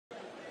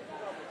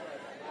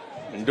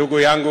Ndugu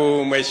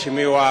yangu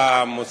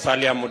Mheshimiwa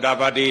Musalia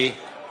Mudavadi,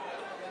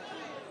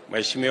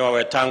 Mheshimiwa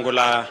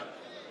Wetangula,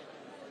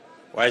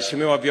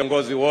 waheshimiwa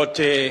viongozi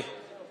wote,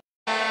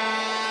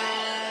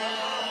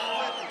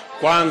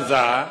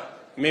 kwanza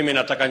mimi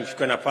nataka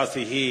nichukue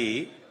nafasi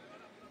hii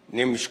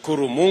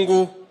nimshukuru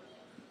Mungu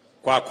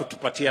kwa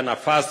kutupatia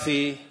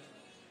nafasi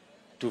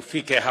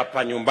tufike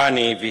hapa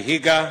nyumbani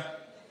Vihiga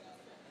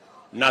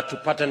na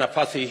tupate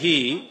nafasi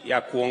hii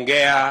ya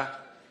kuongea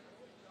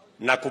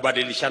na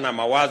kubadilishana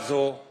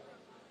mawazo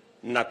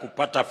na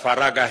kupata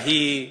faraga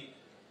hii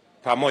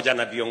pamoja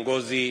na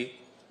viongozi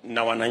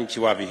na wananchi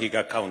wa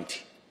Vihiga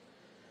County.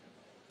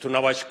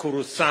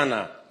 Tunawashukuru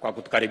sana kwa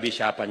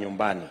kutukaribisha hapa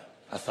nyumbani.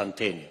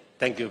 Asanteni.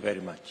 Thank you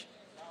very much.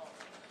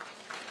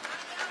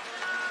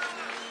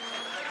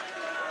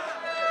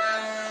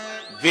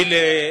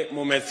 Vile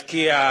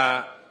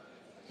mumesikia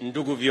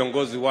ndugu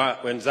viongozi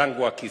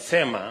wenzangu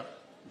wakisema,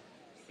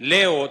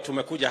 leo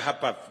tumekuja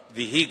hapa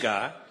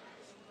Vihiga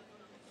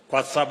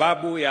kwa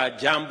sababu ya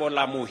jambo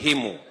la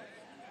muhimu.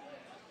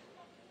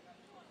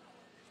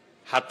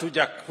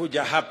 Hatuja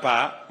kuja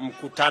hapa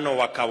mkutano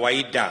wa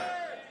kawaida.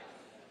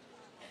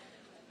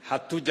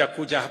 Hatuja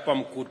kuja hapa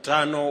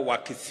mkutano wa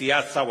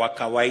kisiasa wa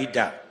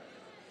kawaida.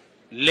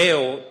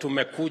 Leo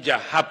tumekuja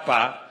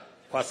hapa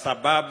kwa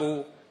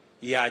sababu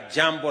ya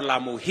jambo la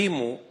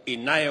muhimu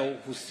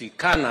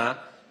inayohusikana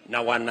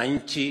na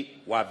wananchi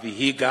wa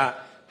Vihiga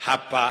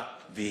hapa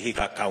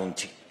Vihiga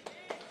County.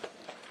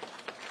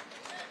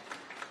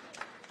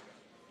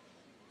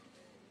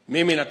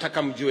 Mimi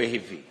nataka mjue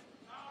hivi.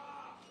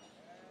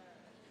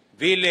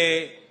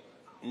 Vile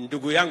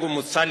ndugu yangu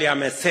Musalia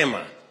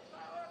amesema,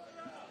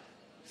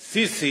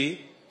 sisi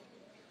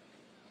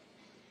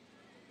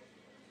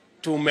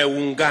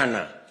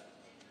tumeungana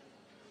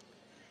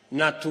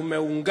na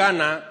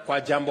tumeungana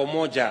kwa jambo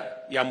moja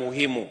ya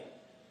muhimu.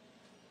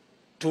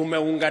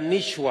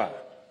 Tumeunganishwa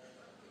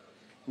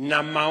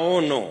na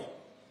maono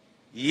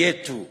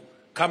yetu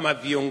kama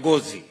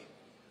viongozi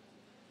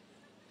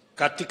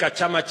katika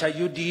chama cha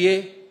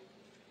UDA,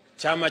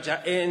 chama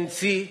cha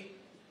ANC,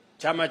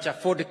 chama cha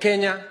Ford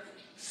Kenya.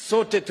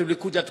 Sote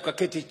tulikuja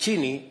tukaketi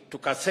chini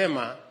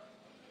tukasema,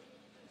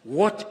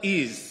 what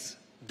is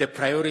the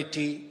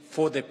priority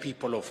for the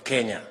people of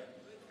Kenya?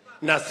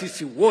 Na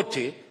sisi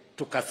wote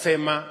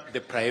tukasema the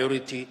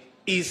priority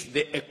is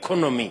the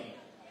economy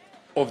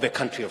of the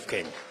country of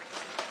Kenya.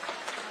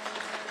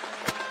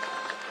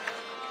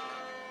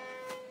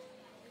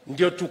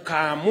 Ndio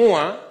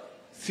tukaamua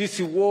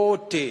sisi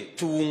wote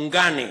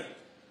tuungane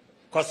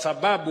kwa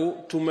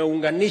sababu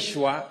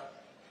tumeunganishwa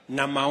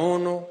na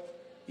maono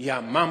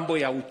ya mambo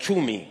ya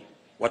uchumi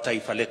wa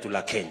taifa letu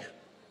la Kenya.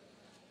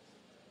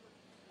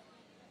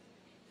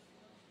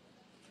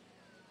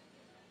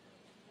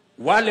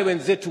 Wale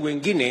wenzetu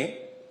wengine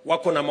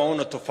wako na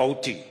maono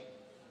tofauti.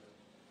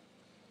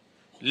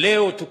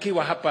 Leo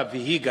tukiwa hapa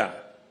Vihiga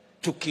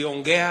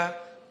tukiongea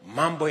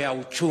mambo ya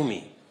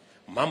uchumi,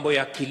 mambo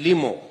ya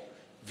kilimo,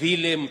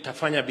 vile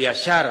mtafanya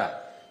biashara,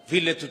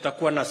 vile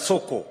tutakuwa na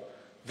soko,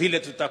 vile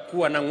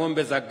tutakuwa na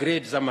ng'ombe za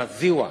grade za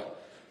maziwa,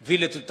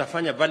 vile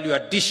tutafanya value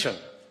addition.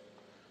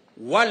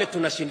 Wale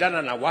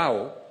tunashindana na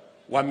wao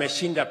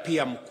wameshinda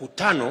pia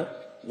mkutano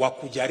wa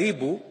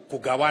kujaribu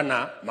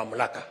kugawana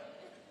mamlaka.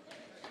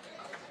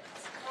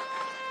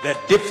 The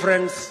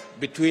difference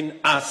between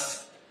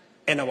us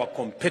and our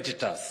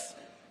competitors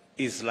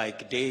is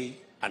like day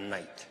and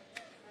night.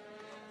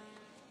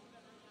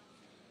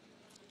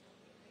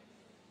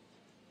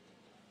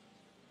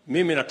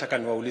 Mimi nataka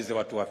niwaulize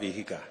watu wa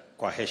Vihiga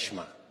kwa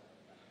heshima.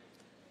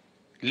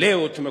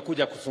 Leo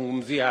tumekuja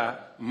kuzungumzia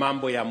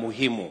mambo ya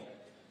muhimu.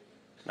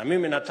 Na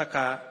mimi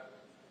nataka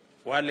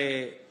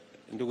wale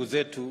ndugu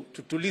zetu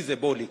tutulize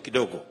boli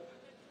kidogo.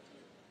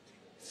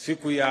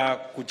 Siku ya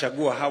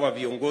kuchagua hawa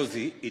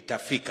viongozi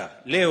itafika.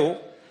 Leo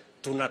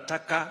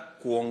tunataka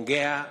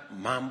kuongea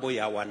mambo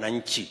ya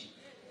wananchi,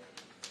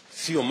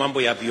 sio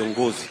mambo ya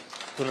viongozi.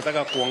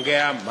 Tunataka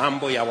kuongea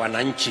mambo ya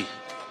wananchi.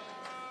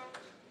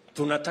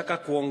 Tunataka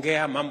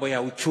kuongea mambo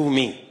ya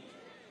uchumi.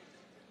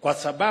 Kwa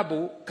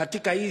sababu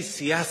katika hii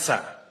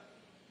siasa,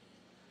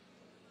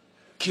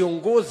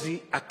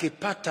 kiongozi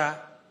akipata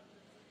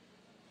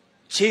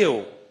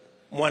cheo,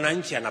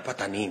 mwananchi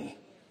anapata nini?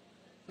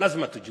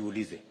 Lazima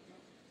tujiulize.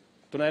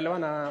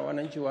 Tunaelewana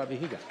wananchi wa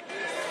Vihiga?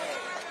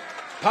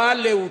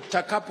 Pale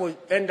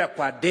utakapoenda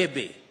kwa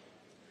debe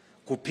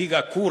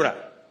kupiga kura,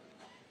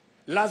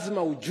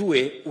 lazima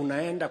ujue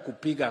unaenda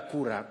kupiga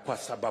kura kwa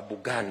sababu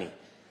gani.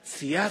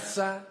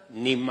 Siasa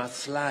ni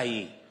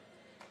maslahi.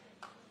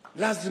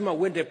 Lazima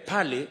uende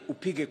pale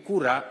upige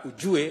kura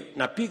ujue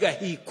napiga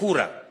hii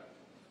kura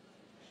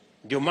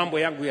ndio mambo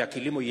yangu ya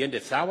kilimo iende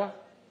sawa,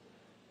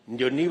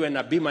 ndio niwe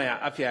na bima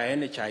ya afya ya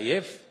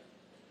NHIF,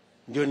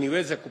 ndio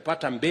niweze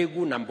kupata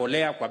mbegu na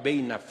mbolea kwa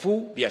bei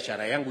nafuu,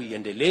 biashara yangu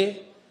iendelee,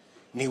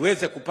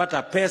 niweze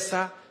kupata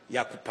pesa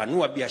ya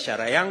kupanua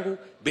biashara yangu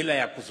bila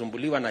ya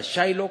kusumbuliwa na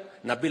Shylock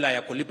na bila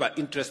ya kulipa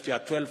interest ya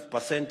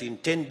 12% in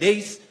 10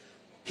 days.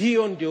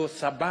 Hiyo ndio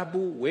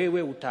sababu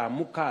wewe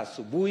utaamuka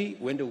asubuhi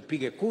uende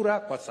upige kura,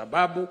 kwa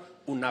sababu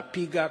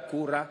unapiga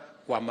kura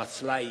kwa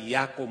maslahi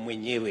yako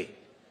mwenyewe.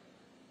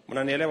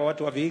 Mnanielewa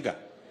watu wa Vihiga?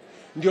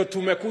 Ndio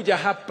tumekuja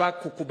hapa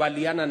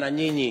kukubaliana na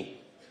nyinyi.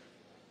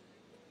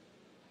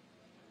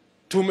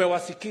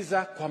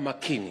 Tumewasikiza kwa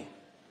makini.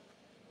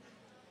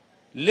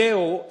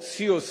 Leo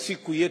sio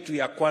siku yetu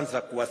ya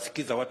kwanza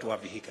kuwasikiza watu wa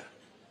Vihiga.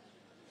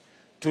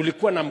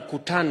 Tulikuwa na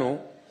mkutano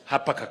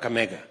hapa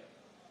Kakamega.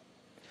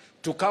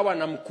 Tukawa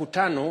na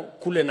mkutano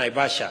kule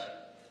Naivasha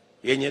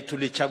yenye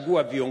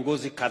tulichagua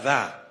viongozi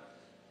kadhaa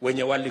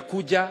wenye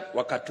walikuja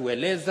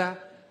wakatueleza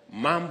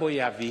mambo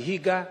ya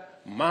Vihiga,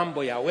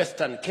 mambo ya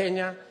Western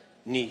Kenya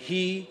ni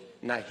hii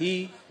na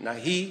hii na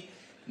hii.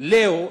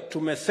 Leo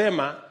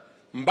tumesema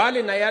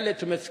mbali na yale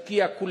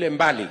tumesikia kule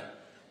mbali,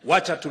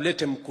 wacha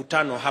tulete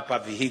mkutano hapa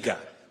Vihiga.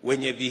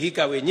 Wenye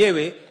Vihiga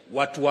wenyewe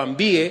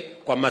watuambie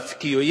kwa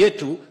masikio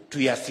yetu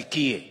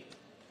tuyasikie.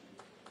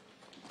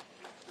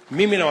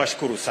 Mimi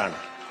nawashukuru sana.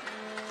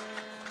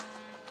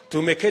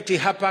 Tumeketi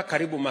hapa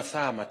karibu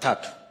masaa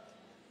matatu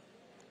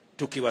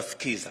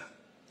tukiwasikiza,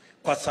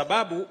 kwa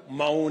sababu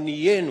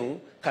maoni yenu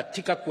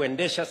katika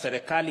kuendesha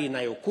serikali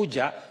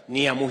inayokuja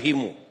ni ya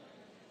muhimu.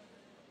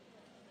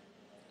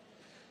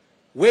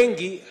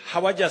 Wengi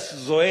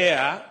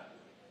hawajazoea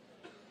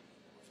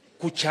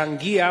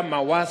kuchangia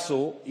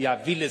mawazo ya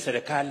vile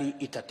serikali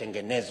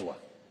itatengenezwa.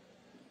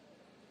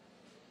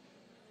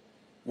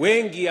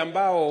 Wengi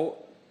ambao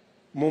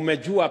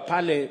mumejua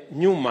pale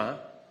nyuma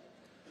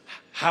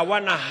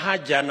hawana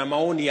haja na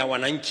maoni ya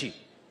wananchi.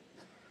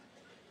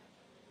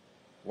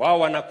 Wao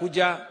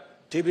wanakuja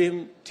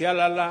tibim,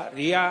 tialala,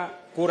 ria,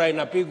 kura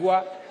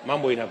inapigwa,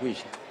 mambo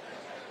inakwisha.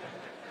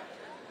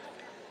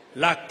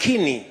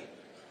 Lakini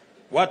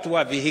watu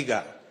wa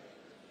Vihiga,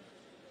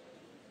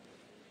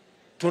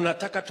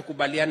 tunataka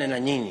tukubaliane na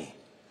nyinyi.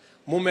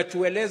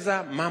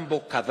 Mumetueleza mambo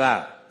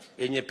kadhaa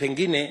yenye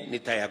pengine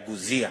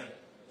nitayaguzia.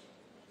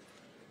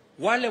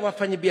 Wale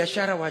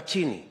wafanyabiashara wa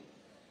chini,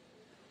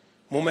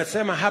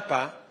 mumesema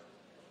hapa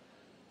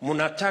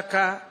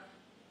munataka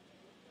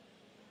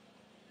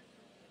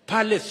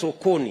pale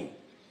sokoni.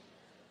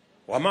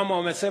 Wamama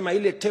wamesema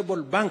ile table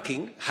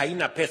banking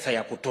haina pesa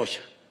ya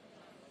kutosha.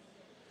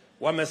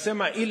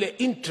 Wamesema ile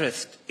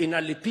interest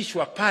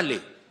inalipishwa pale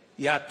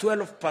ya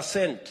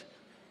 12%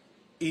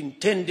 in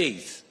 10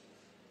 days.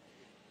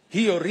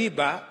 Hiyo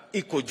riba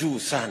iko juu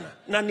sana.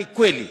 Na ni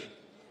kweli.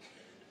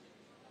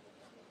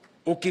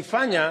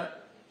 Ukifanya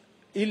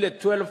ile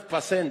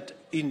 12%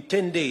 in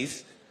 10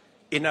 days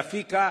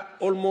inafika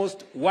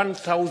almost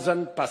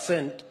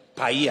 1000%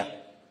 per year.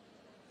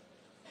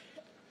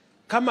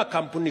 Kama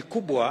kampuni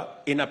kubwa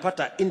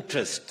inapata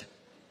interest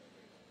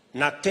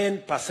na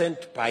 10%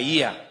 per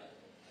year,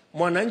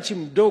 mwananchi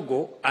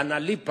mdogo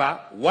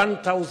analipa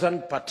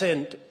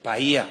 1000%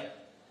 per year.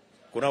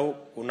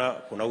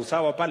 Kuna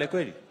usawa pale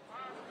kweli?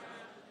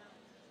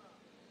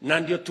 Na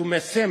ndio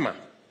tumesema,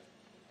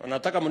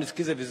 nataka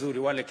mnisikize vizuri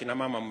wale kina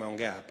mama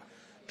mmeongea hapa.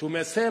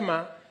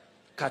 Tumesema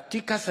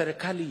katika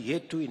serikali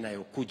yetu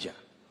inayokuja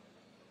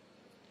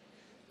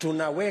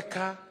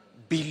tunaweka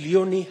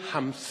bilioni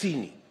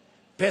 50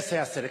 pesa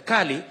ya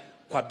serikali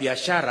kwa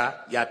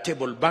biashara ya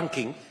table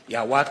banking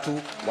ya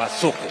watu wa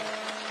soko.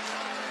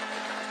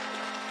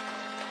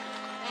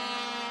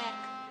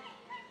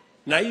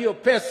 Na hiyo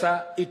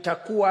pesa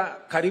itakuwa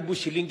karibu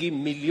shilingi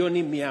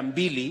milioni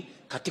 200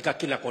 katika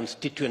kila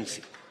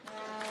constituency.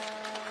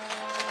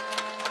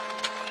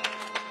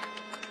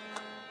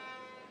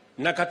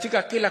 Na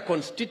katika kila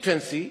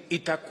constituency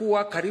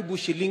itakuwa karibu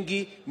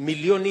shilingi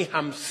milioni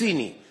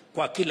 50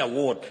 kwa kila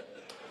ward.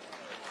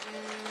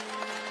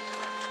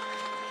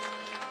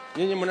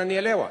 Nyinyi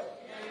mnanielewa?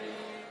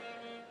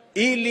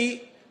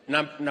 Ili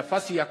na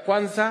nafasi ya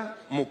kwanza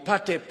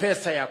mupate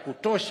pesa ya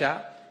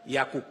kutosha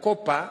ya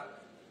kukopa.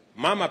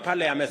 Mama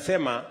pale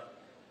amesema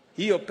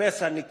hiyo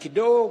pesa ni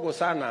kidogo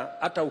sana,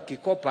 hata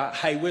ukikopa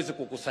haiwezi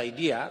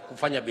kukusaidia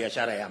kufanya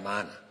biashara ya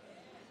maana.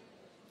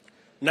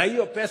 Na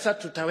hiyo pesa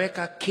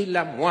tutaweka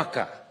kila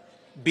mwaka,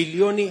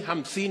 bilioni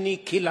 50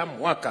 kila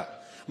mwaka,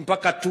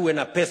 mpaka tuwe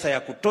na pesa ya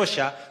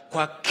kutosha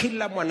kwa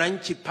kila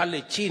mwananchi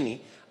pale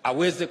chini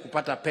aweze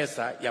kupata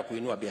pesa ya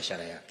kuinua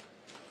biashara yake.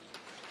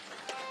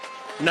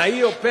 Na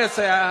hiyo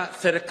pesa ya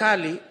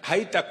serikali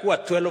haitakuwa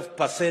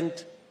 12%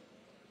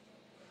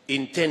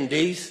 in 10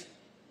 days,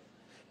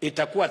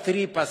 itakuwa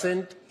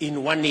 3% in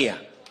 1 year.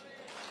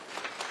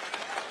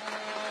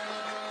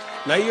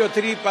 Na hiyo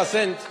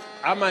 3%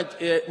 ama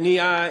ni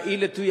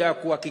ile tu ya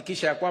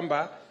kuhakikisha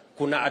kwamba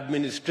kuna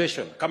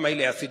administration kama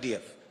ile ya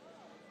CDF.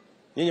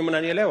 Nyinyi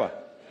mnanielewa?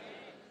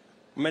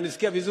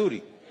 Mmenisikia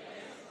vizuri?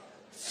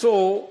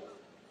 So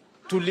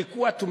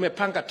tulikuwa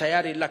tumepanga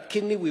tayari,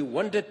 lakini we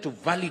wanted to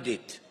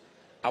validate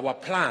our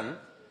plan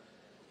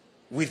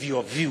with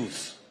your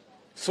views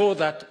so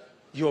that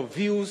your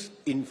views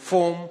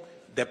inform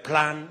the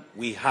plan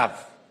we have.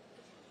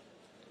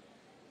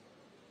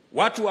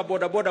 Watu wa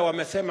bodaboda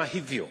wamesema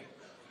hivyo.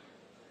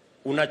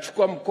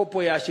 Unachukua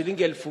mkopo ya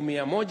shilingi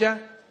 1,100,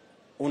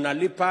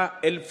 unalipa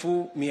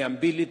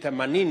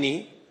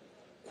 1,280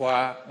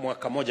 kwa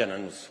mwaka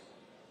 1.5.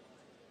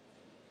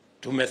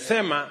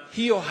 Tumesema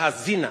hiyo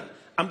hazina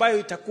ambayo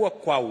itakuwa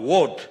kwa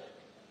ward,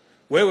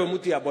 Wewe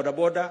mtu ya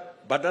bodaboda,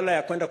 badala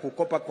ya kwenda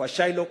kukopa kwa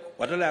Shylock,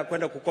 badala ya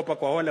kwenda kukopa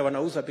kwa wale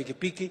wanauza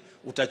pikipiki,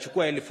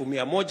 utachukua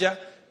 1,100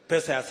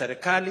 pesa ya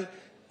serikali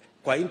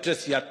kwa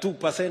interest ya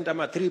 2%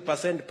 ama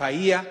 3% per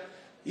year.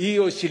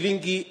 Hiyo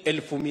shilingi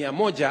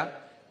 1,100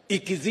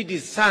 ikizidi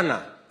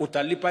sana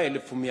utalipa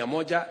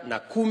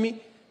 1,110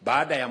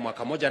 baada ya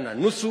mwaka moja na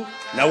nusu,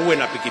 na uwe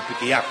na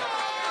pikipiki yako.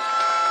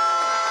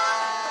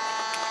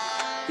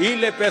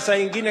 Ile pesa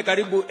ingine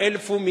karibu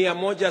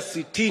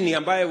 1,160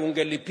 ambayo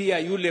ungelipia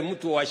yule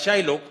mtu wa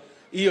Shylock,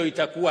 hiyo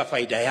itakuwa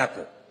faida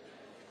yako.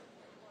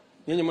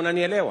 Nyinyi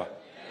mnanielewa?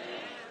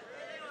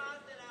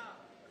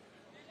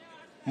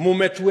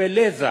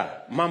 Mumetueleza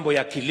mambo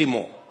ya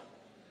kilimo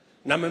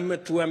na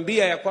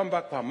mmetuambia ya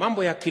kwamba kwa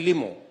mambo ya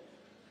kilimo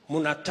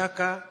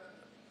mnataka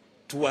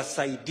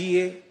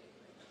tuwasaidie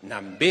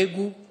na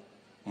mbegu,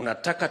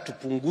 mnataka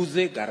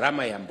tupunguze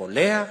gharama ya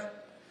mbolea,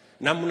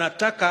 na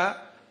mnataka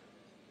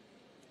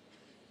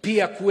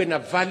pia kuwe na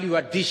value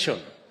addition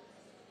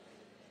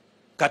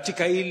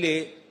katika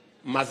ile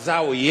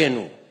mazao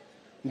yenu,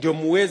 ndio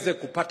muweze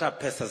kupata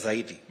pesa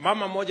zaidi.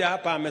 Mama moja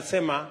hapa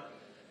amesema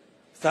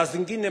saa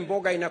zingine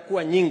mboga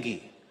inakuwa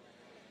nyingi,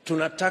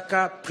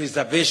 tunataka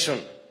preservation,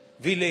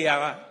 vile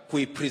ya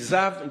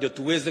kuipreserve ndio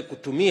tuweze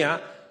kutumia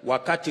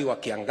wakati wa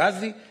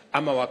kiangazi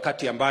ama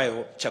wakati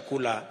ambayo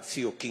chakula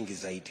sio kingi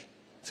zaidi.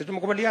 Sisi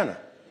tumekubaliana?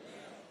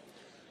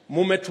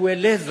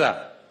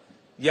 Mumetueleza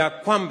ya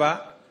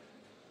kwamba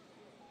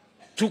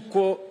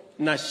tuko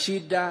na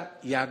shida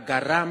ya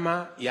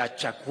gharama ya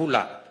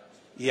chakula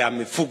ya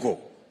mifugo,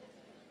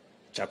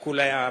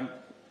 chakula ya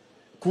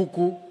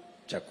kuku,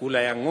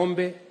 chakula ya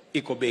ng'ombe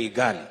iko bei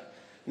ghali,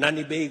 na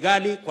ni bei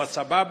ghali kwa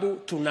sababu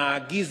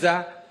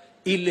tunaagiza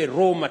ile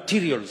raw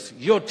materials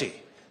yote,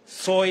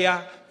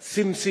 soya,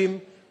 simsim,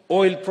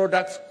 oil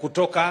products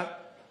kutoka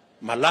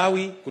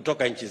Malawi,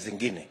 kutoka nchi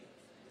zingine.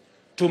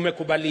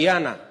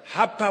 Tumekubaliana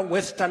hapa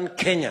Western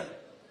Kenya,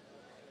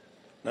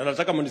 na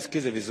nataka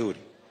mnisikize vizuri,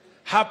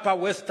 hapa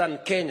Western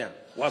Kenya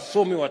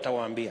wasomi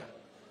watawaambia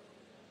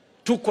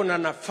tuko na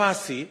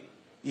nafasi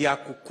ya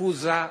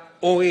kukuza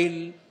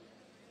oil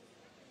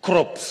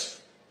crops,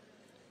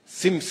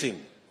 simsim,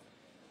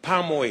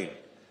 palm oil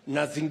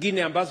na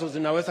zingine ambazo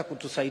zinaweza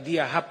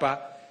kutusaidia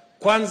hapa.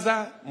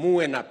 Kwanza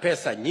muwe na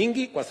pesa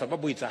nyingi kwa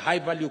sababu it's a high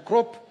value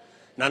crop,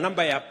 na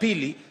namba ya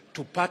pili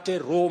tupate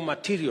raw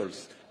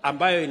materials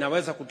ambayo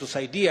inaweza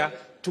kutusaidia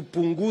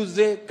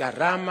tupunguze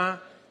gharama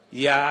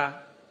ya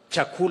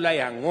chakula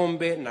ya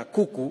ng'ombe na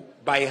kuku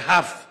by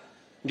half,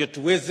 ndio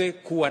tuweze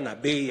kuwa na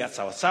bei ya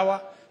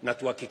sawasawa, na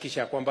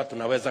tuhakikisha kwamba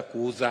tunaweza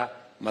kuuza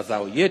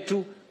mazao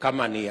yetu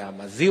kama ni ya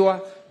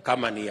maziwa,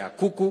 kama ni ya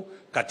kuku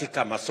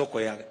katika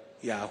masoko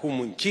ya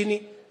humu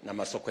nchini na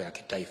masoko ya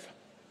kitaifa.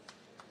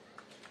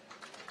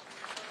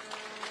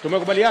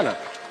 Tumekubaliana?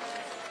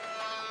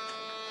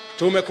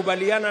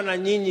 Tumekubaliana na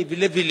nyinyi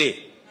vile vile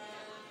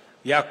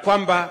ya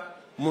kwamba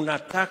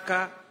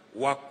mnataka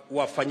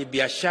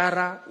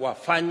wafanyabiashara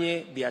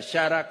wafanye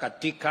biashara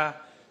katika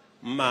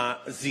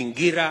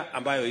mazingira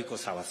ambayo iko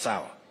sawa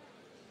sawa.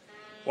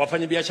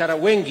 Wafanyabiashara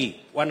wengi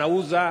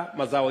wanauza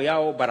mazao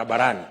yao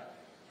barabarani.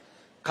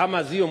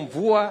 Kama zio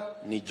mvua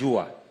ni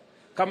jua,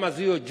 kama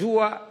zio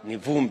jua ni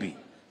vumbi,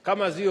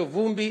 kama zio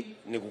vumbi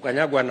ni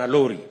kukanyagwa na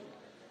lori.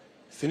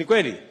 Si ni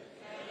kweli?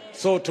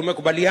 So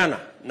tumekubaliana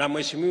na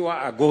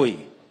Mheshimiwa Agoi,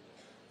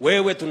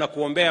 wewe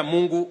tunakuombea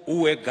Mungu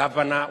uwe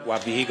governor wa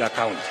Vihiga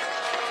County.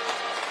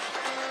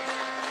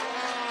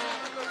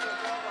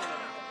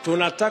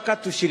 Tunataka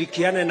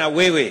tushirikiane na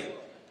wewe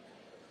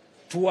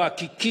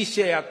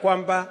tuhakikishe ya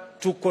kwamba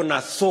tuko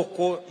na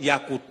soko ya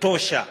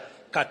kutosha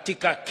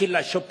katika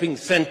kila shopping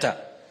center,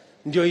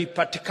 ndio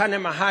ipatikane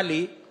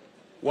mahali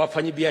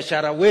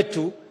wafanyabiashara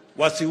wetu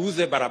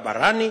wasiuze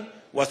barabarani,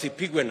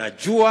 wasipigwe na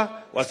jua,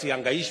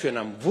 wasihangaishwe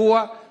na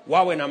mvua,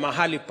 wawe na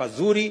mahali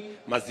pazuri,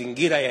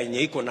 mazingira yenye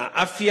iko na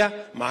afya,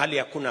 mahali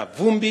hakuna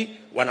vumbi,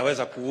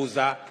 wanaweza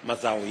kuuza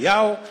mazao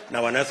yao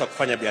na wanaweza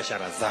kufanya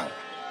biashara zao.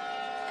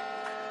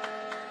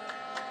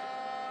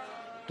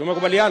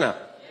 Tumekubaliana?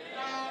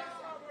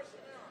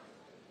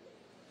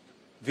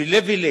 Vile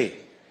vile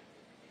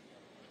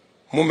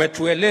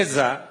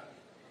mumetueleza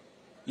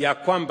ya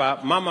kwamba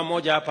mama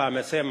moja hapa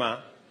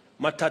amesema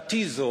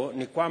matatizo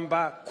ni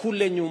kwamba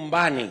kule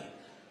nyumbani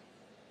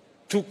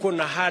tuko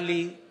na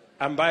hali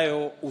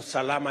ambayo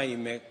usalama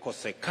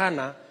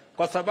imekosekana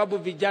kwa sababu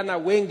vijana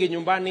wengi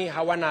nyumbani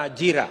hawana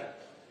ajira.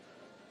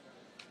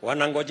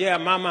 Wanangojea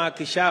mama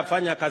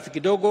akishafanya kazi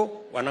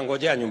kidogo,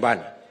 wanangojea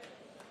nyumbani.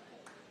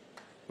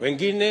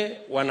 Wengine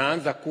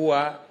wanaanza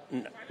kuwa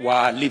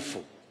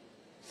wahalifu.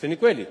 Si ni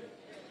kweli?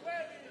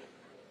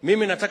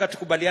 Mimi nataka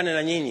tukubaliane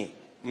na nyinyi.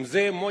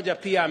 Mzee mmoja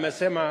pia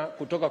amesema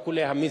kutoka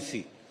kule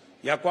Hamisi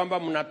ya kwamba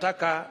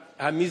mnataka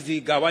Hamisi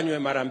igawanywe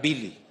mara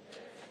mbili,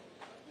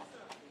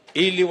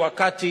 ili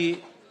wakati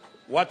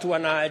watu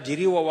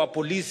wanaajiriwa wa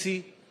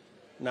polisi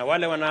na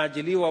wale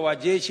wanaajiriwa wa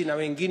jeshi na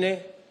wengine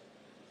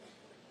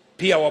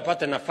pia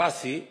wapate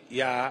nafasi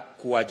ya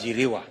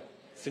kuajiriwa.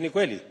 Si ni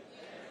kweli?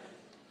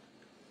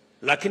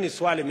 Lakini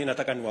swali mimi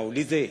nataka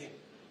niwaulize,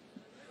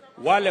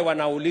 wale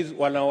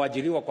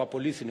wanaoajiriwa kwa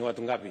polisi ni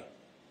watu ngapi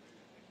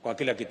kwa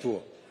kila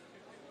kituo?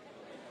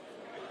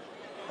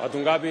 Watu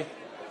ngapi?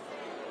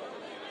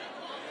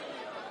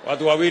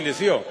 Watu wawili,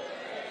 sio?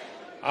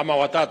 Ama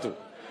watatu?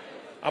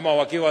 Ama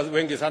wakiwa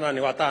wengi sana ni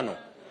watano?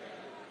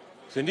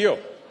 Si ndio?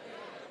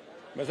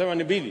 Mesema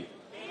ni mbili.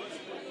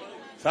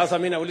 Sasa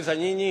mimi nauliza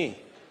nyinyi,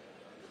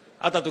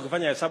 hata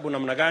tukifanya hesabu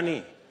namna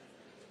gani,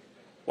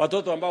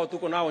 watoto ambao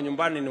tuko nao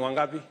nyumbani ni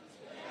wangapi?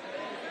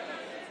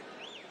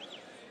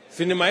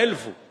 Si ni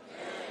maelfu?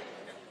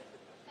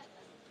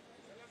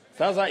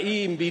 Sasa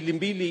hii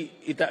mbili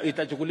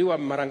itachukuliwa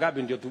mara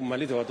ngapi ndio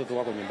tumalize watoto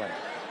wako nyumbani?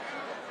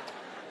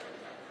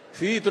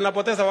 Si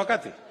tunapoteza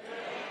wakati?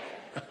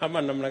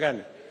 Ama namna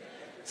gani?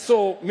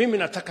 So mimi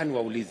nataka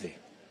niwaulize,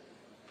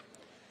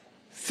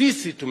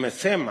 sisi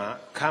tumesema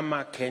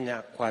kama Kenya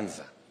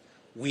Kwanza,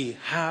 we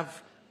have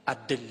a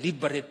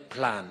deliberate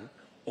plan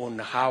on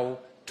how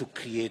to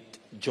create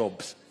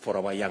jobs for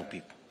our young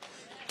people.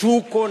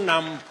 Tuko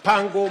na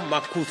mpango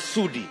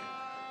makusudi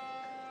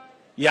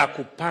ya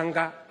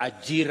kupanga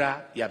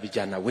ajira ya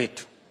vijana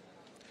wetu.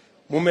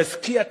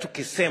 Mumesikia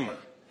tukisema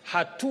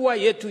hatua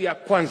yetu ya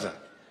kwanza,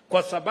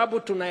 kwa sababu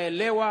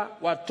tunaelewa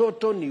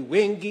watoto ni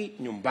wengi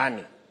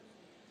nyumbani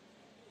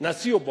na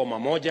sio boma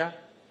moja.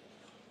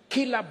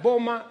 Kila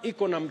boma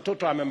iko na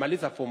mtoto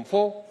amemaliza form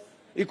 4,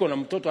 iko na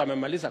mtoto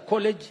amemaliza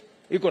college,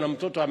 iko na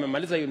mtoto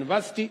amemaliza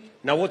university,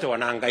 na wote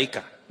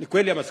wanahangaika. Ni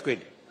kweli ama si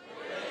kweli?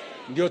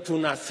 Ndio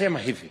tunasema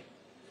hivi,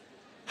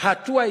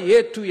 hatua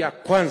yetu ya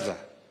kwanza,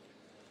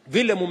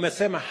 vile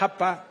mumesema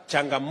hapa,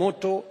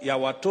 changamoto ya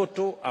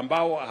watoto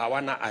ambao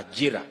hawana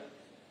ajira,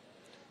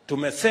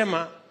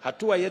 tumesema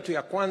hatua yetu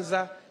ya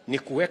kwanza ni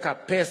kuweka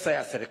pesa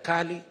ya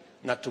serikali,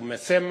 na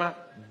tumesema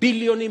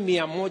bilioni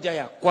 100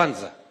 ya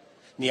kwanza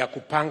ni ya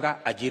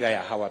kupanga ajira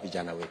ya hawa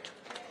vijana wetu.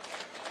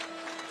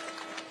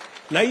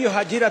 Na hiyo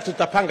ajira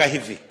tutapanga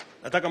hivi,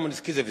 nataka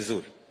mnisikize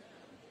vizuri.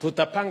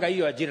 Tutapanga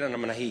hiyo ajira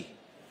namna hii.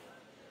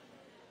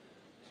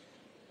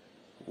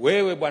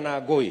 Wewe Bwana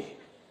Agoi,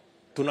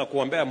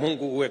 tunakuombea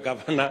Mungu uwe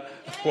gavana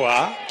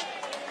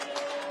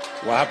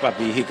wa hapa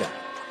Vihiga.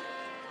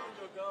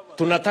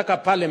 Tunataka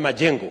pale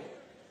Majengo,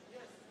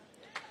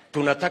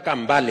 tunataka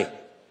Mbale,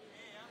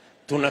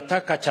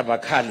 tunataka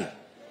Chabakali,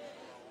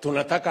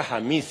 tunataka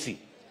Hamisi,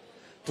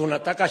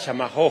 tunataka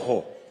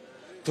Shamahoho,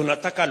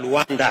 tunataka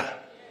Luanda.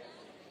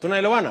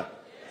 Tunaelewana?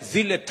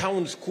 Zile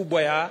towns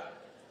kubwa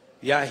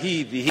ya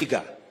hii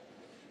Vihiga.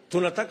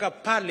 Tunataka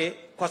pale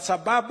kwa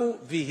sababu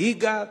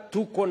Vihiga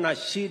tuko na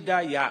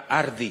shida ya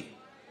ardhi.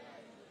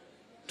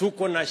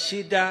 Tuko na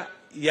shida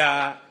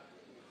ya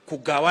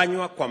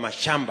kugawanywa kwa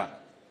mashamba.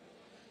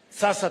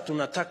 Sasa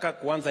tunataka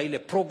kuanza ile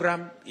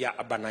program ya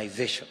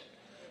urbanization.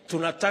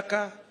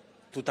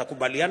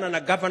 Tutakubaliana na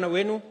governor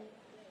wenu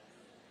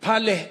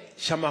pale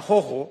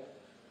Shamahoho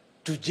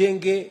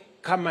tujenge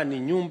kama ni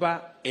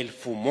nyumba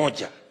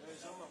 1000.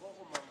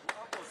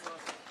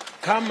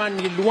 Kama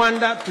ni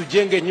Luanda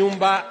tujenge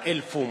nyumba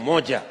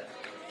 1000.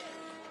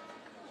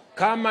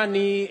 Kama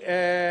ni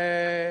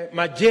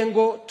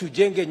Majengo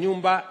tujenge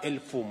nyumba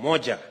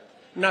 1000.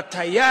 Na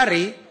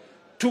tayari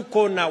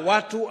tuko na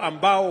watu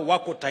ambao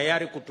wako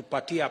tayari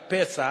kutupatia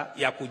pesa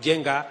ya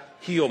kujenga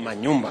hiyo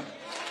manyumba.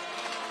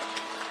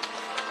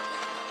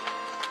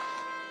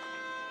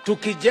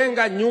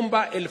 Tukijenga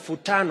nyumba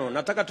 5000,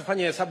 nataka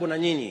tufanye hesabu na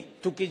nyinyi.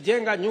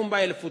 Tukijenga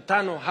nyumba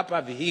 5000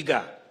 hapa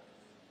Vihiga,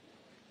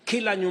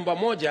 kila nyumba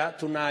moja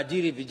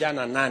tunaajiri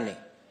vijana 8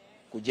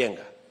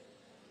 kujenga.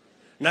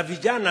 Na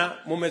vijana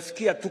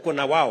mumesikia tuko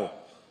na wao.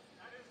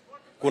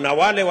 Kuna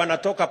wale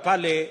wanatoka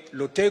pale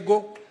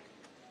Lotego,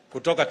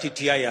 kutoka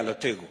TTI ya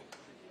Lotego.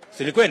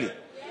 Si ni kweli?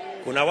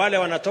 Kuna wale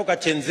wanatoka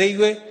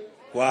Chenzeiwe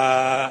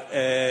kwa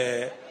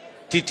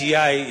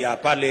TTI ya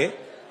pale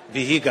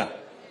Vihiga.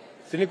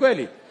 Si ni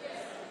kweli?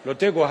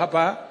 Lotego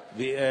hapa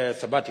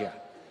Sabatia.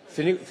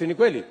 Si ni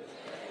kweli?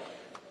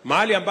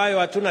 Mahali ambayo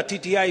hatuna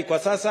TTI kwa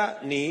sasa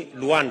ni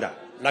Luanda,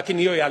 lakini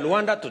hiyo ya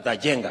Luanda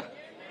tutajenga.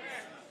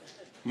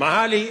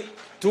 Mahali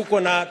tuko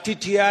na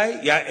TTI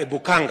ya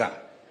Ebukanga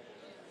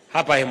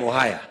hapa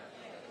Emuhaya.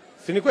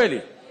 Si ni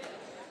kweli?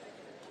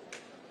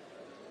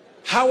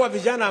 Hawa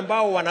vijana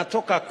ambao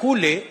wanatoka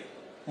kule,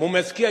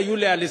 mumesikia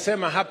yule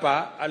alisema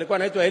hapa, alikuwa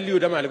anaitwa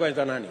Eliud ama alikuwa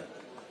anaitwa nani?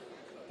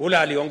 Ule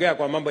aliongea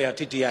kwa mambo ya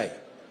TTI.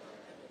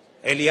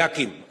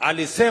 Eliakim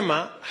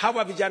alisema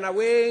hawa vijana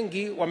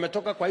wengi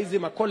wametoka kwa hizi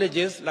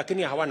colleges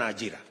lakini hawana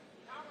ajira.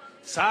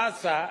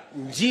 Sasa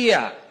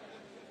njia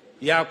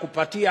ya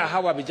kupatia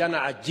hawa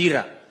vijana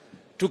ajira,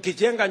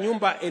 tukijenga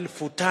nyumba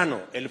 5000,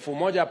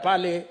 1000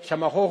 pale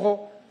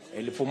Shamahoho,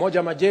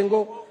 1000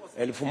 Majengo,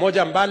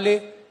 1000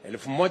 Mbale,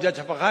 1000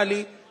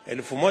 Chapakali,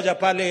 1000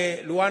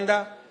 pale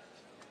Luanda,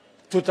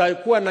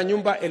 tutakuwa na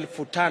nyumba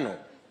 5000,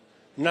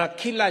 na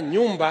kila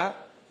nyumba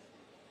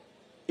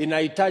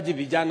inahitaji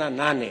vijana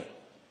 8.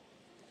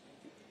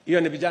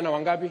 Hiyo ni vijana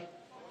wangapi?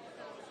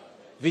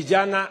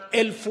 Vijana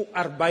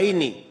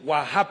 40,000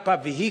 wa hapa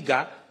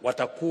Vihiga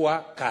watakuwa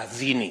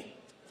kazini.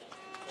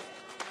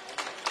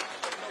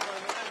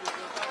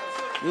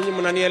 Nyinyi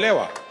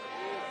mnanielewa?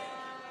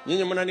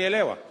 Nyinyi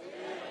mnanielewa?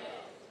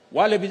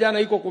 wale vijana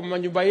iko kwa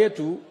manyumba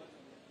yetu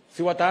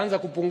si wataanza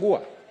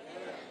kupungua.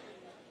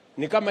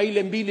 Ni kama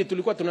ile mbili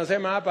tulikuwa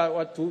tunasema hapa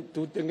watu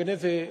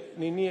tutengeneze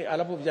nini,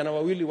 alafu vijana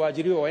wawili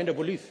waajiriwe waende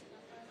polisi.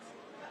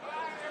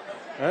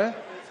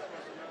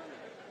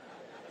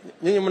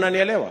 Nyinyi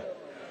mnanielewa?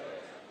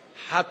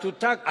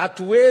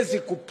 Hatuwezi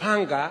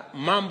kupanga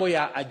mambo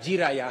ya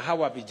ajira ya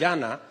hawa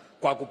vijana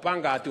kwa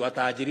kupanga ati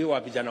wataajiriwa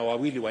vijana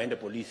wawili waende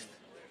polisi,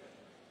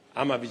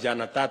 ama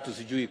vijana tatu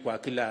sijui kwa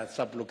kila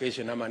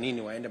sublocation ama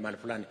nini waende mahali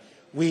fulani.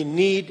 We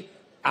need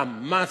a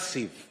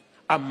massive,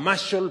 a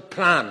Marshall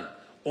Plan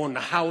on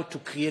how to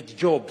create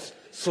jobs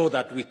so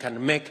that we can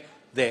make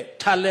the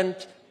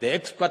talent, the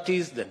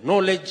expertise, the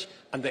knowledge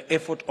and the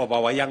effort of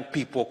our young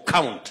people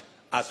count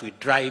as we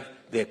drive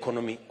the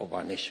economy of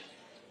our nation.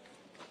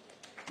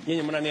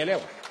 Nyinyi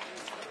mnanielewa?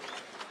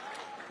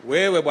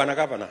 Wewe bwana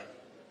gavana,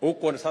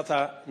 uko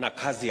sasa na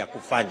kazi ya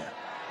kufanya.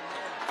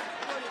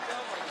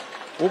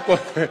 Uko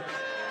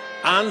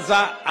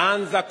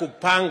anza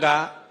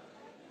kupanga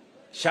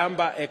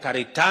shamba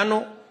ekari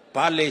 5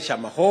 pale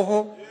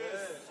Shamahoho.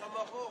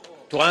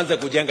 Tuanze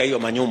kujenga hiyo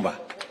manyumba.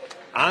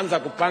 Anza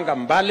kupanga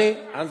Mbale,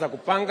 anza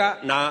kupanga,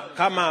 na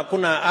kama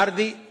hakuna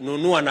ardhi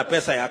nunua na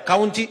pesa ya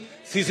county,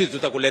 sisi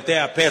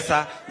tutakuletea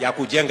pesa ya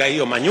kujenga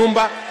hiyo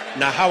manyumba,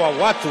 na hawa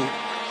watu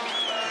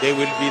they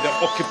will be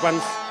the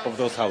occupants of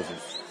those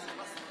houses.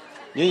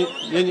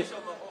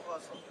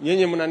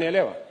 Nyinyi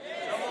mnanielewa?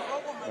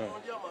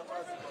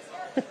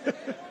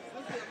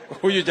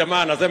 Huyu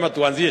jamaa anasema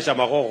tuanzie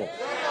Shamahoho.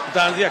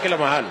 Tutaanzia kila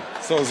mahali.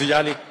 So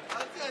usijali.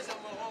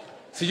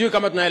 Sijui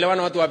kama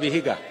tunaelewana watu wa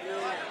Vihiga.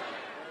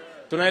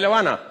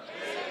 Tunaelewana?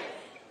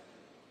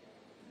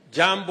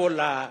 Jambo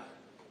la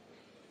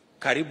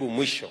karibu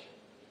mwisho.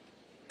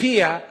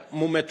 Pia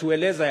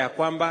mumetueleza ya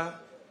kwamba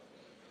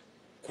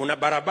kuna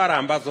barabara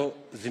ambazo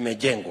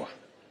zimejengwa.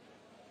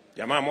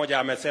 Jamaa moja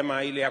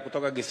amesema ile ya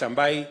kutoka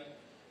Gisambai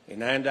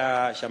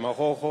inaenda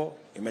Shamahoho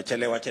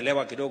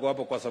imechelewa kidogo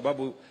hapo kwa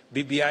sababu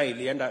BBI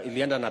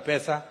ilienda na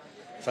pesa.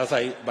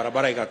 Sasa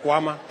barabara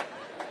ikakwama.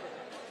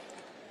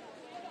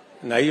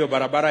 Na hiyo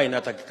barabara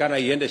inatakikana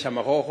iende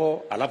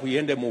Shamahoho, alafu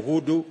iende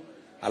Muhudu,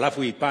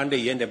 alafu ipande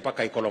iende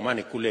mpaka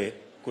Ikolomani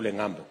kule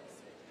ngambo.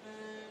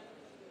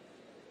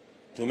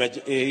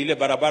 Ile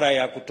barabara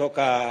ya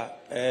kutoka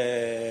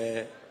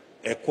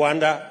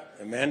Ekwanda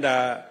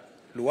imeenda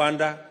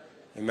Luanda,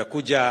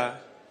 imekuja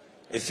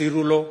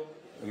Esirulo,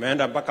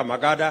 imeenda mpaka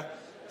Magada.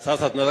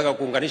 Sasa tunataka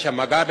kuunganisha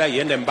Magada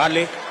iende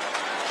Mbale.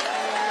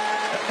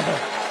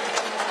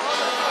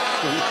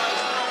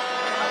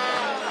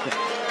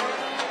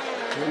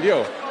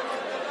 Ndio.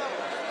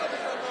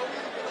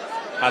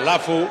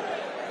 Alafu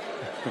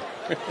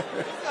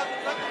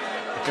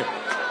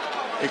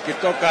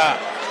ikitoka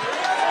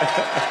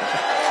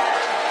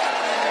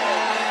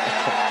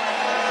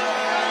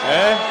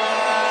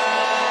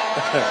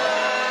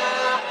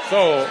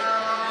so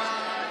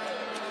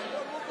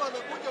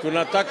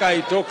tunataka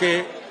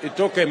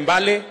itoke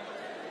Mbale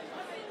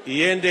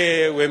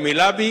iende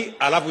Wemilabi,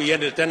 alafu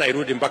iende tena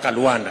irudi mpaka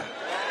Luanda.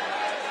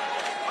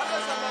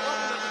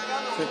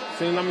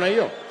 Si namna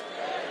hiyo?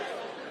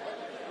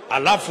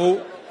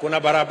 Alafu kuna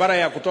barabara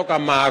ya kutoka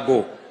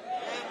Mago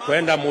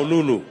kwenda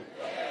Mululu,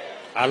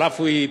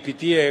 alafu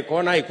ipitie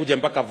kona ikuje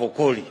mpaka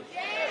Vokoli.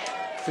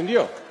 Si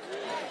ndio?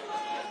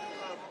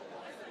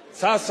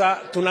 Sasa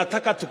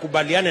tunataka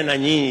tukubaliane na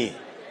nyinyi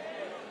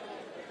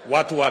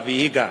watu wa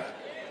Vihiga.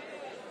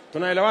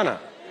 Tunaelewana?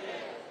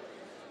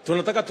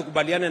 Tunataka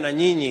tukubaliane na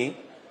nyinyi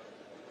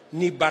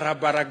ni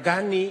barabara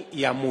gani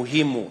ya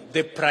muhimu,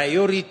 the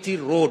priority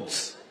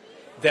roads,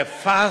 the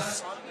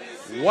first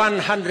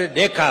 100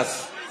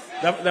 acres,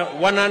 the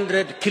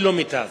 100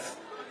 kilometers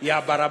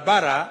ya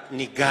barabara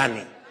ni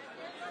gani.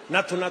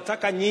 Na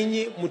tunataka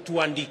nyinyi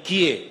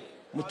mtuandikie,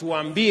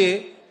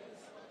 mtuambie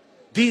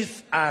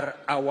these are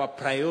our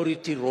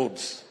priority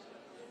roads.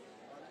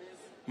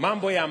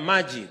 Mambo ya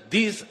maji,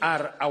 these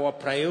are our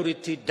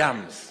priority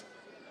dams.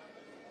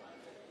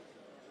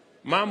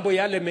 Mambo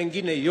yale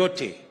mengine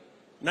yote.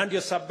 Na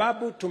ndio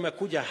sababu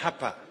tumekuja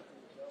hapa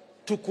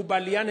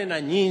tukubaliane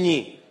na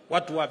nyinyi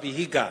watu wa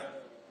Vihiga,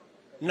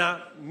 na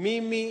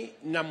mimi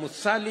na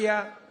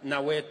Musalia na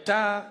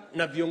Weta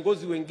na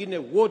viongozi wengine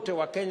wote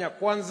wa Kenya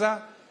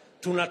Kwanza.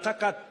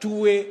 Tunataka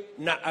tuwe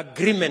na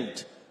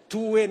agreement,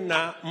 tuwe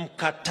na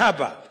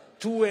mkataba,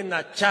 tuwe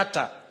na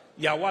chata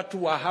ya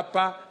watu wa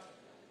hapa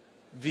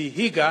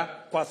Vihiga,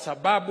 kwa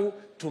sababu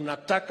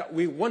tunataka,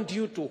 we want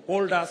you to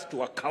hold us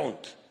to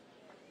account.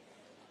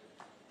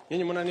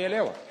 Nyinyi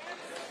mnanielewa?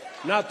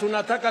 Na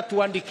tunataka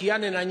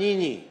tuandikiane na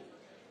nyinyi,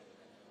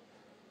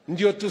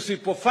 ndio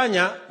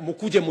tusipofanya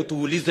mkuje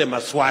mtuulize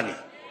maswali.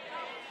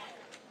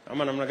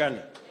 Ama namna gani?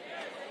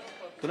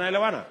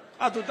 Tunaelewana?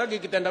 Hatutaki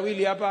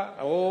kitendawili hapa.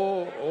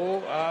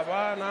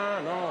 Hapana,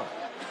 no.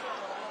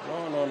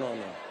 No.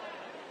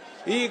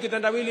 Hii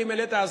kitendawili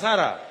imeleta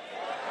hasara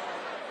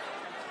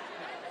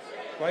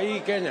kwa hii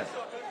Kenya.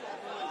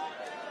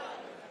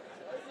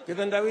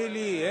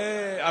 Kitendawili,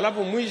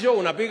 alafu mwisho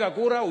unapiga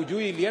kura,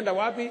 ujui ilienda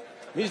wapi.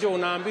 Mwisho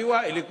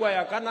unaambiwa ilikuwa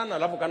ya Kanan,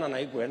 alafu Kanan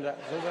haikuenda.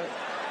 Sasa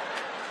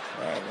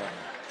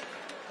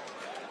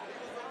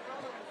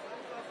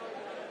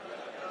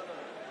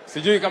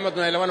Sijui kama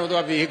tunaelewana watu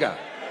wa Vihiga.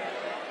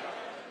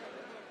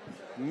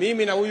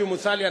 Mimi na huyu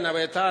Musalia na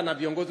Weta na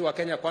viongozi wa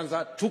Kenya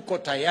Kwanza tuko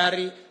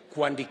tayari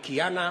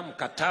kuandikiana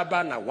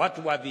mkataba na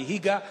watu wa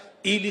Vihiga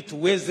ili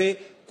tuweze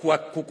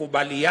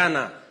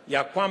kukubaliana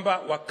ya kwamba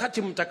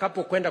wakati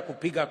mtakapo kwenda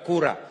kupiga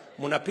kura,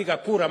 mnapiga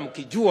kura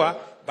mkijua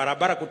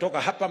barabara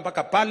kutoka hapa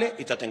mpaka pale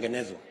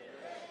itatengenezwa.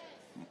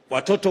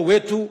 Watoto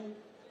wetu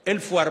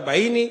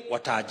 40,000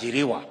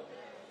 wataajiriwa.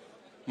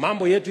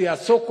 Mambo yetu ya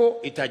soko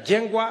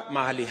itajengwa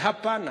mahali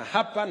hapa na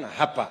hapa na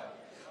hapa.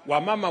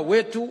 Wamama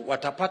wetu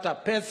watapata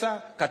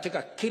pesa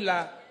katika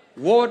kila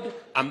ward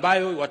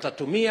ambayo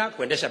watatumia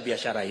kuendesha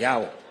biashara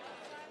yao.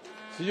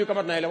 Sijui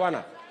kama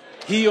tunaelewana.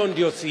 Hiyo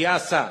ndio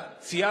siasa.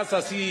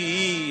 Siasa si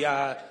hii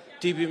ya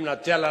TV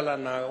mnatelala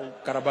na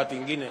karabati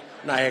ingine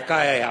na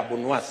hekaya ya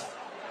Bunwasi.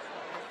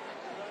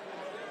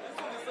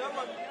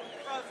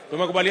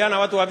 Tumekubaliana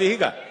watu wa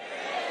Vihiga?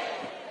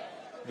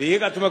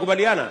 Vihiga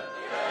tumekubaliana?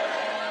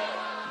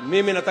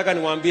 Mimi nataka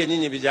niwaambie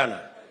nyinyi vijana.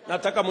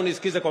 Nataka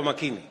munisikize kwa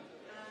makini.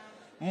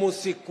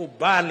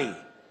 Musikubali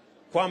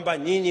kwamba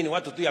nyinyi ni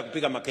watu tu ya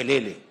kupiga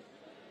makelele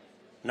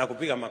na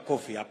kupiga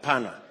makofi.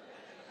 Hapana.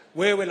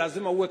 Wewe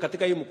lazima uwe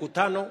katika hii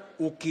mkutano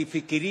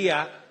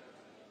ukifikiria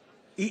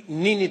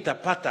nini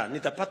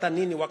nitapata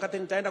nini wakati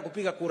nitaenda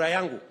kupiga kura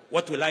yangu,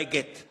 what will I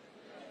get?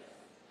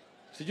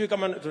 Sijui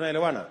kama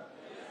tunaelewana.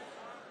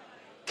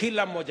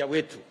 Kila mmoja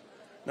wetu,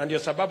 na ndio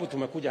sababu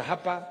tumekuja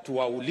hapa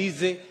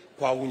tuwaulize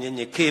kwa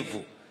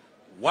unyenyekevu.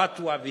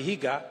 Watu wa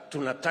Vihiga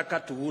tunataka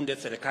tuunde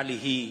serikali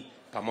hii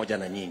pamoja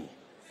na nyinyi.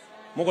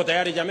 Muko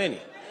tayari jameni?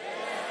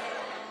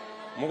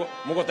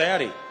 Muko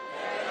tayari?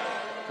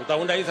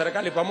 Tutaunda hii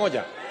serikali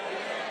pamoja.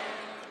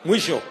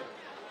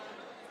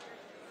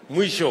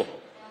 Mwisho.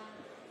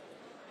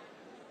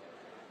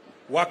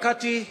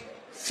 Wakati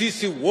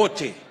sisi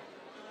wote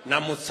na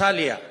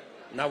Musalia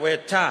na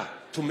Weta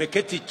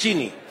tumeketi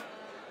chini,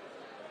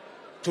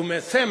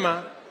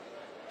 tumesema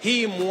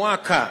hii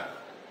mwaka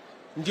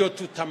ndio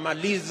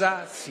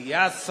tutamaliza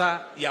siasa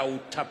ya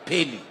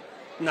utapeli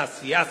na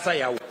siasa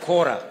ya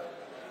ukora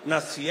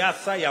na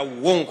siasa ya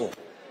uongo.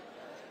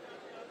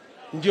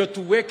 Ndio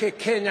tuweke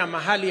Kenya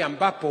mahali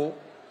ambapo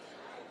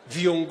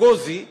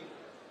viongozi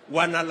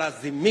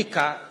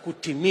wanalazimika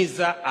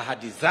kutimiza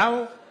ahadi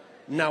zao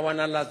na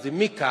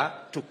wanalazimika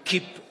to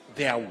keep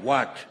their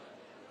word.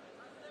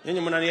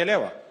 Nyinyi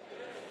mnanielewa?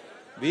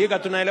 Vihiga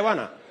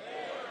tunaelewana?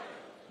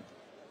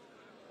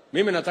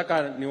 Mimi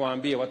nataka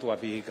niwaambie watu wa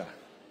Vihiga.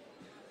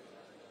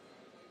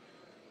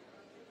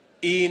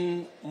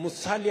 In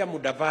Musalia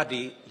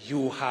Mudavadi,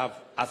 you have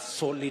a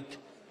solid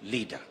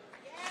leader.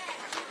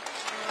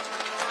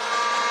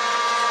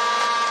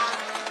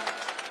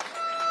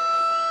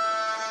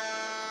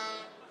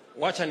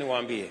 Wacha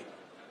niwaambie.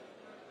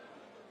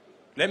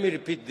 Let me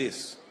repeat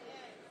this.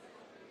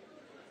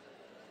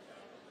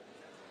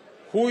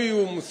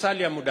 Huyu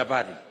Musalia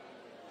Mudavadi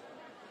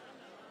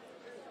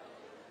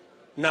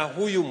na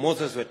huyu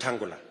Moses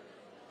Wetangula,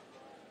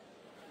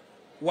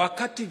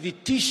 wakati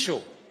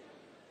vitisho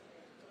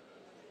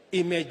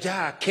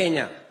imejaa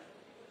Kenya,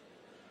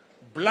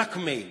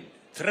 blackmail,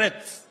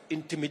 threats,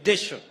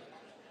 intimidation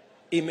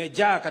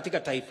imejaa katika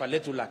taifa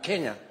letu la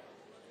Kenya,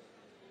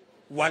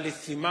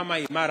 walisimama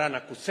imara na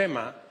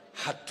kusema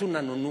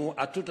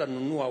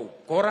hatutanunua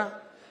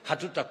ukora,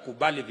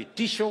 hatutakubali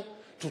vitisho,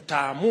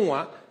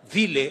 tutaamua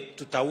vile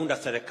tutaunda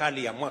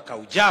serikali ya mwaka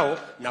ujao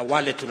na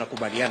wale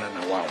tunakubaliana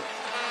na wao.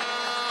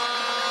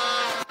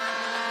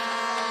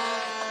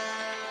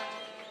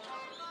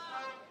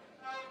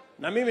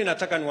 Na mimi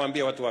nataka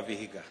niwaambie watu wa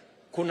Vihiga,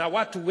 kuna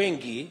watu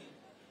wengi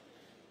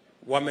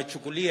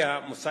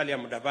wamechukulia Musalia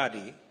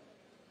Mudavadi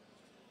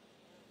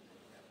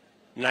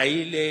na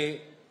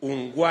ile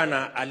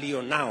ungwana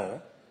alio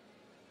nao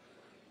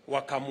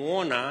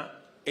wakamuona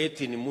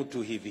eti ni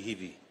mtu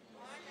hivi.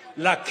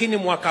 Lakini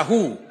mwaka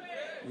huu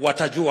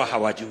watajua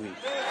hawajui.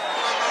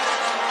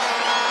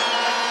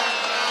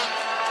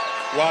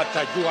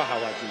 Watajua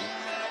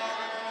hawajui.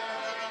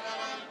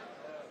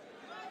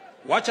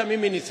 Wacha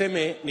mimi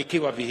niseme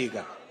nikiwa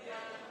Vihiga.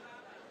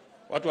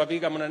 Watu wa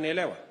Vihiga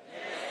mnanielewa?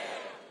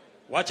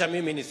 Wacha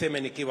mimi niseme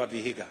nikiwa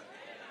Vihiga.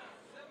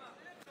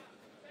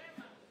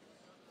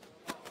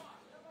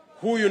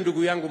 Huyu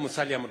ndugu yangu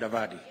Musalia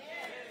Mudavadi,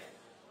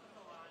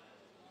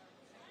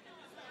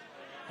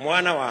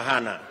 mwana wa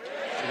Hana,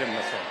 ile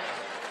mnasoma,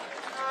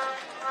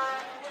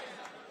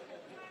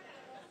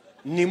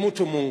 ni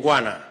mtu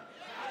muungwana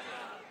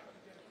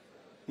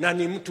na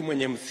ni mtu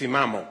mwenye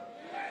msimamo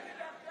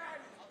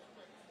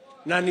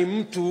na ni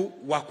mtu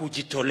wa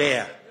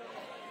kujitolea.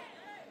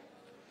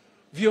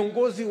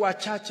 Viongozi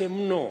wachache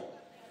mno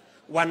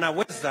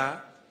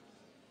wanaweza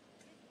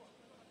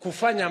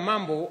kufanya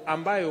mambo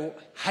ambayo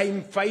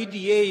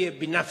haimfaidi yeye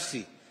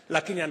binafsi,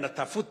 lakini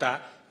anatafuta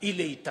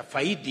ile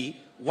itafaidi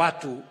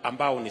watu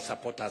ambao ni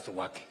supporters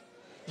wake.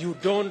 You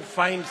don't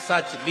find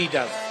such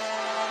leaders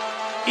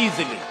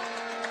easily.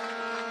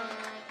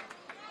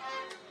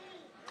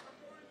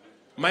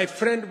 My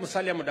friend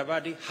Musalia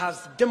Mudavadi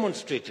has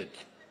demonstrated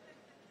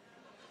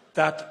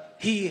that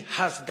he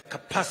has the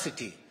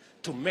capacity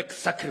to make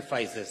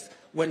sacrifices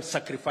when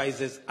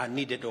sacrifices are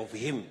needed of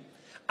him.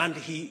 And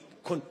he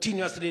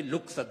continuously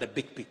looks at the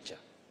big picture.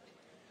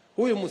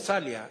 Huyu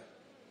Musalia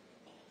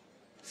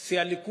si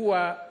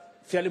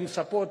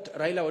alimsupport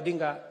Raila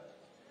Odinga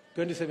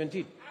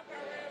 2017?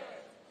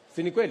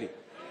 Si ni kweli?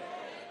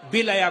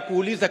 Bila ya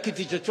kuuliza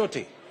kiti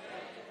chochote.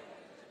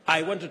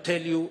 I want to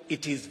tell you,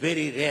 it is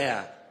very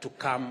rare to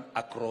come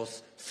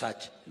across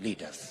such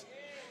leaders.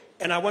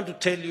 And I want to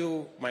tell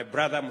you, my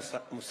brother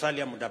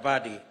Musalia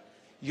Mudavadi,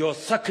 your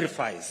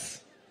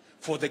sacrifice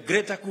for the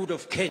greater good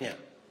of Kenya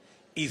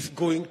is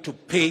going to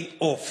pay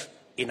off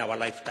in our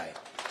lifetime.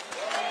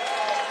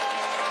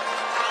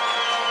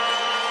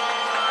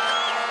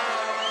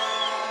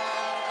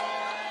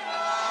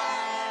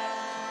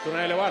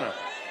 Tunaelewana?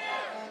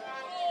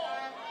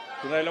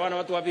 Tunaelewana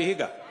watu wa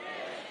Vihiga?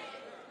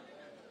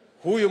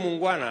 Huyu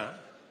muungwana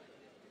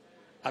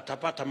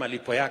atapata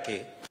malipo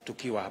yake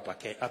tukiwa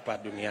hapa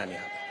duniani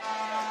hapa.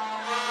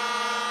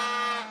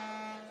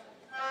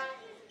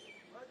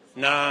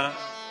 Na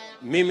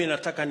mimi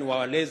nataka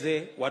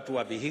niwaeleze watu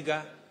wa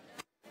Vihiga,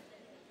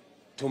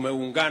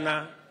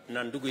 tumeungana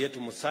na ndugu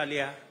yetu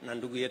Musalia na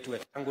ndugu yetu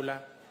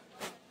Wetangula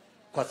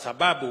kwa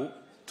sababu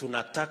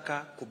tunataka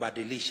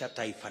kubadilisha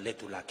taifa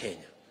letu la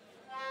Kenya.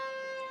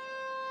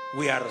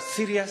 We are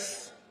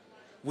serious,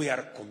 we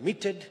are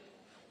committed,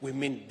 we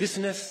mean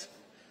business,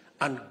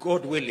 and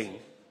God willing,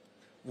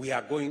 we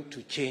are going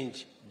to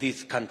change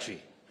this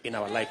country in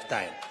our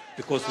lifetime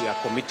because we are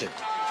committed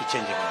to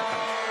changing our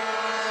country.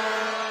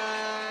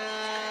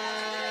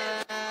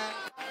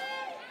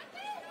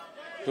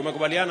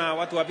 Tumekubaliana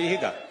watu wa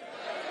Vihiga?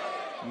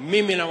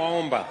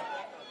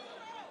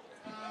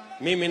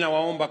 Mimi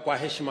nawaomba kwa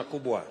heshima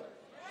kubwa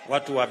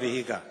watu wa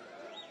Vihiga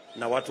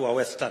na watu wa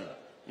Western,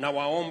 na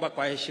waomba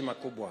kwa heshima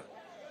kubwa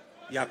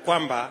ya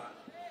kwamba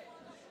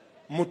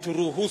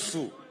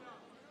mturuhusu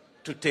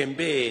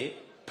tutembee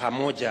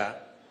pamoja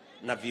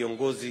na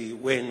viongozi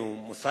wenu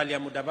Musalia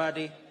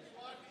Mudavadi,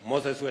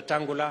 Moses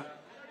Wetangula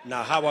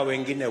na hawa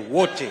wengine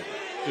wote,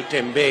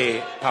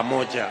 tutembee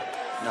pamoja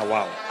na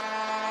wao.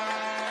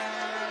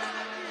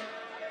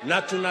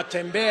 Na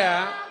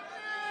tunatembea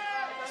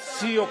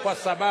sio kwa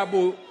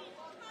sababu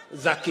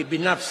za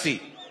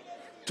kibinafsi,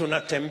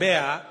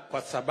 tunatembea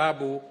kwa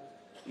sababu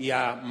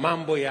ya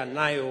mambo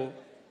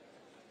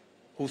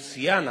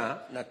yanayohusiana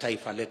na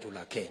taifa letu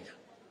la Kenya.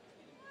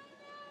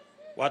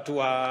 Watu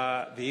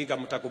wa Vihiga,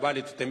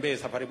 mtakubali tutembee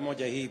safari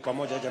moja hii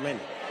pamoja jameni?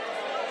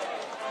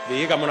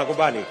 Vihiga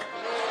mnakubali?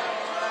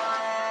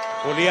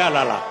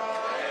 Kulialala.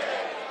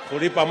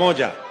 Kuli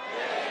pamoja.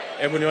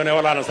 Hebu nione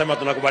wala anasema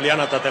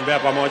tunakubaliana tutatembea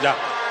pamoja.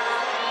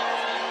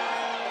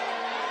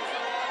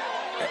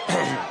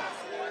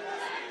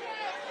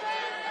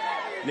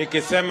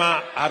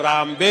 Nikisema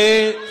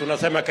harambee,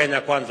 tunasema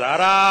Kenya kwanza.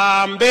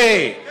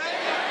 Harambee!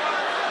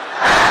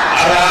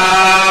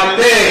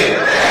 Harambee!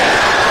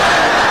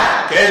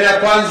 Kenya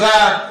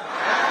kwanza!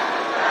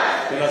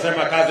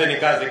 Tunasema kazi ni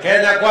kazi.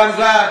 Kenya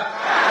kwanza!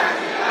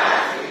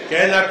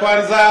 Kenya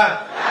kwanza!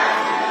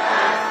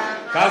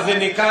 Kazi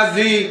ni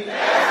kazi!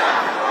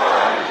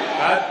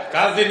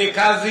 Kazi ni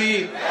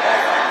kazi!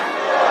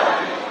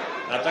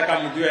 Nataka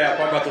mjue ya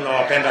kwamba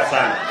tunawapenda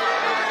sana.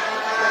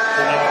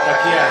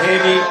 Tunawatakia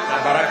heri na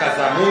baraka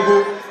za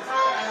Mungu,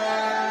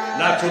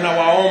 na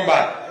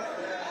tunawaomba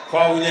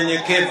kwa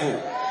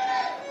unyenyekevu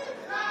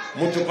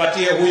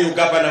mtupatie huyu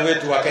gavana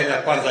wetu wa Kenya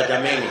kwanza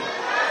jameni,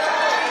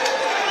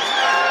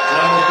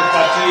 na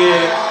mtupatie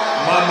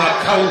mama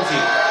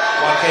county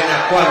wa Kenya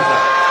kwanza,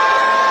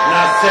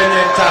 na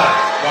senator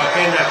wa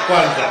Kenya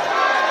kwanza,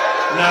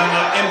 na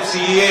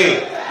MCA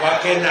wa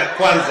Kenya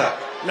kwanza,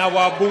 na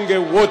wabunge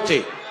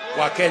wote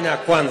wa Kenya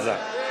kwanza.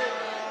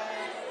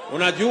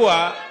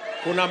 Unajua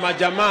kuna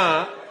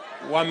majamaa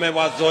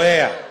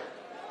wamewazoea,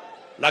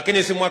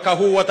 lakini si mwaka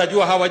huu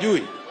watajua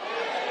hawajui?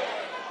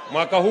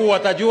 Mwaka huu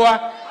watajua?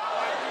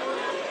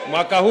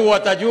 Mwaka huu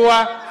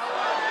watajua?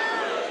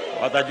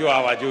 Watajua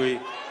hawajui.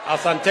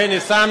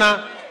 Asanteni sana.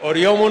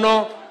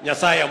 Oriomuno,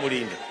 Nyasaye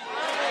amulinde.